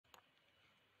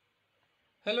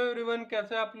Hello everyone,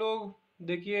 कैसे आप लोग।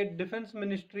 देखिए, defence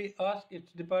ministry ask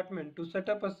it's department to set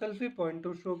up a selfie point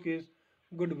two showcase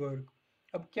good work.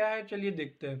 अब क्या है, चलिए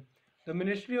देखते हैं। The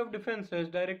ministry of defence has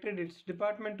directed it's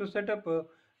department to set up a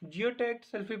जियोटैग्ड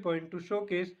selfie point two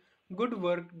showcase good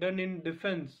work done in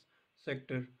defence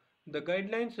sector. The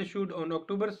guidelines issued on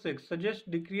October 6 suggest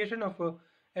the creation of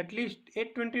at least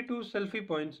 822 selfie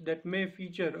points that may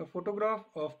feature a photograph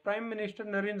of Prime Minister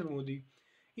Narendra Modi.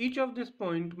 Each of these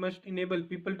points must enable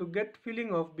people to get feeling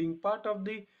of being part of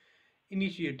the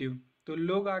initiative. तो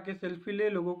लोग आके selfie ले,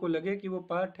 लोगों को लगे कि वो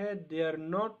part है, they are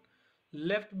not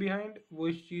left behind, वो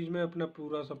इस चीज़ में अपना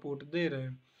पूरा सपोर्ट दे रहे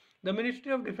हैं. The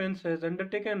ministry of defence has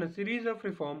undertaken a series of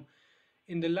reform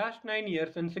in the last 9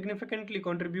 years and significantly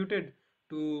contributed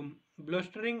to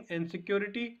bolstering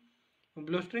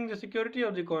the security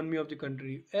of the economy of the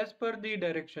country. As per the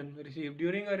direction received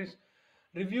during a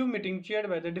review meeting chaired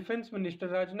by the Defence Minister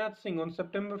Rajnath Singh on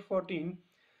September 14,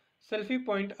 selfie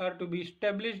points are to be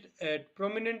established at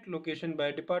prominent location by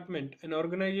department and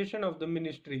organization of the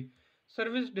ministry.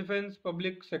 Service Defence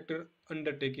Public Sector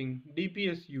Undertaking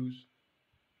 (DPSUs).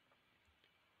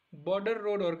 Border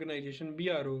Road Organization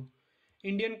 (BRO),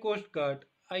 Indian Coast Guard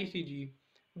 (ICG),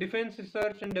 Defence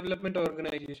Research and Development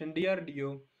Organization (DRDO),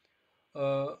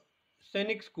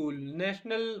 Sainik School,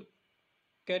 National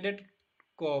Cadet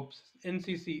Corps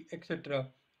 (NCC), etc.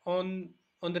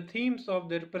 on the themes of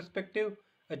their respective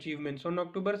achievements. On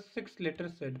October 6, letter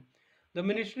said, the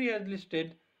ministry has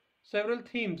listed several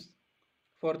themes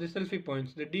for the selfie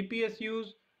points. The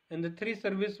DPSUs and the three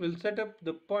services will set up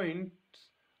the points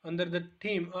under the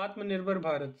theme Atmanirbhar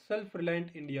Bharat,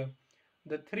 Self-Reliant India.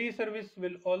 The three services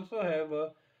will also have a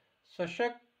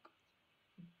Sashaktikarn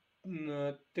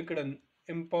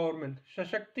empowerment,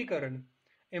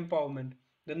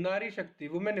 the Nari Shakti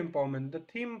women empowerment. The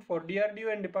theme for DRDO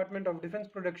and Department of Defense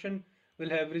Production will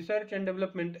have research and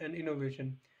development and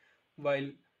innovation, while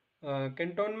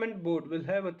Cantonment Board will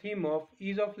have a theme of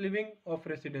ease of living of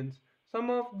residents. Some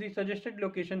of the suggested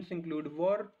locations include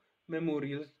war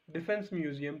memorials, defense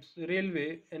museums, railway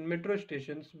and metro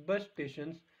stations, bus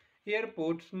stations,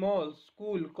 airports, malls,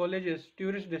 school, colleges,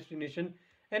 tourist destination,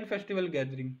 and festival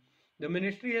gathering. The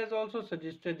ministry has also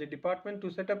suggested the department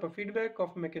to set up a feedback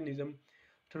of mechanism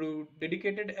through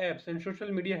dedicated apps and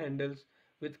social media handles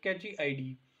with catchy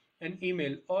ID and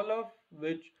email, all of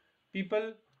which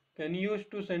people can use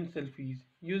to send selfies.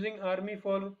 Using Army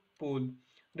for poll.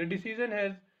 The decision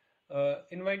has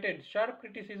invited sharp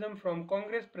criticism from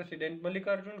Congress President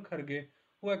Mallikarjun Kharge,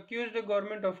 who accused the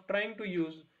government of trying to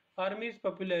use Army's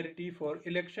popularity for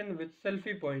election with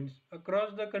selfie points across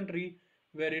the country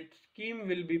where its scheme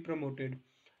will be promoted.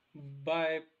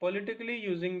 By politically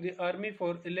using the army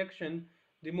for election,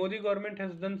 the Modi government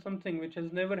has done something which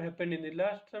has never happened in the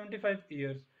last 75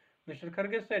 years, Mr.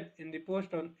 Kharge said in the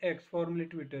post on X, formerly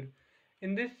Twitter.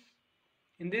 In this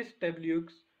in these tableaux,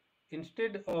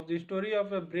 instead of the story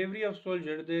of a bravery of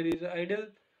soldier, there is an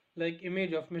idol-like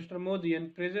image of Mr. Modi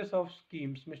and praises of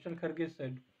schemes, Mr. Kharge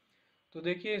said. तो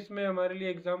देखिए, इसमें हमारे लिए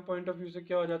exam point of view से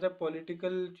क्या हो जाता है,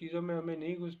 पॉलिटिकल चीज़ों में हमें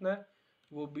नहीं घुसना है,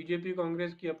 वो बीजेपी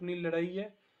कांग्रेस की अपनी लड़ाई है.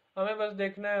 हमें बस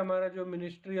देखना है हमारा जो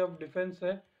मिनिस्ट्री ऑफ डिफेंस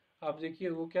है, आप देखिए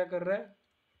वो क्या कर रहा है,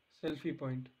 सेल्फी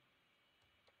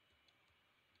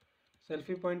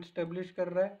पॉइंट स्टेब्लिश कर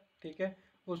रहा है. ठीक है,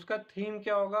 उसका थीम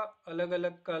क्या होगा, अलग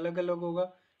अलग का अलग अलग होगा.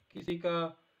 किसी का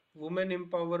वुमेन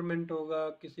एम्पावरमेंट होगा,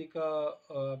 किसी का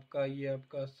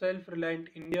आपका सेल्फ रिलायंट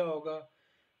इंडिया होगा,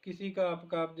 किसी का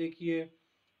आपका आप देखिए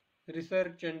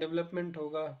रिसर्च एंड डेवलपमेंट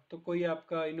होगा, तो कोई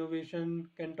आपका इनोवेशन,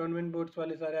 कैंटोनमेंट बोर्ड्स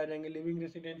वाले सारे आ जाएंगे, लिविंग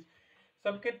रेसिडेंस,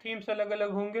 सबके थीम्स अलग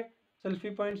अलग होंगे, सेल्फी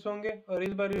पॉइंट्स होंगे. और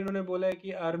इस बार इन्होंने बोला है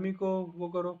कि आर्मी को वो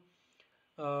करो,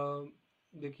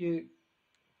 देखिए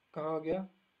कहाँ गया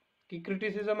कि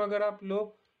क्रिटिसिज्म अगर आप लो,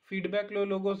 फीडबैक लो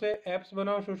लोगों से, एप्स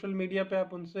बनाओ सोशल मीडिया पे,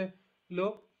 आप उनसे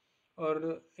लो. और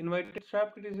invited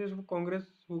sharp criticism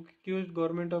Congress who accused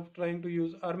government of trying to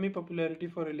use army popularity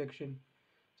for election.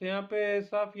 तो यहाँ पे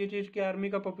साफ ये चीज़ कि आर्मी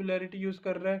का पॉपुलैरिटी यूज़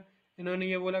कर रहा है. इन्होंने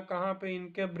ये बोला कहाँ पे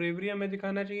इनके ब्रेवरी हमें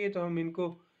दिखाना चाहिए, तो हम इनको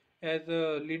एज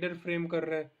अ लीडर फ्रेम कर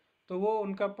रहे हैं. तो वो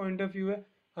उनका पॉइंट ऑफ व्यू है.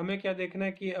 हमें क्या देखना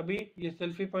है कि अभी ये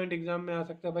सेल्फी पॉइंट एग्जाम में आ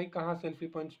सकता है, भाई कहाँ सेल्फी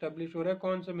पॉइंट स्टैब्लिश हो रहा है,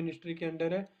 कौन सा मिनिस्ट्री के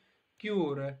अंडर है, क्यों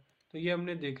हो रहा है. तो ये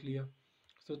हमने देख लिया.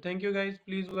 So thank you guys,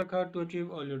 please work hard to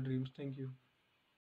achieve all your dreams. Thank you.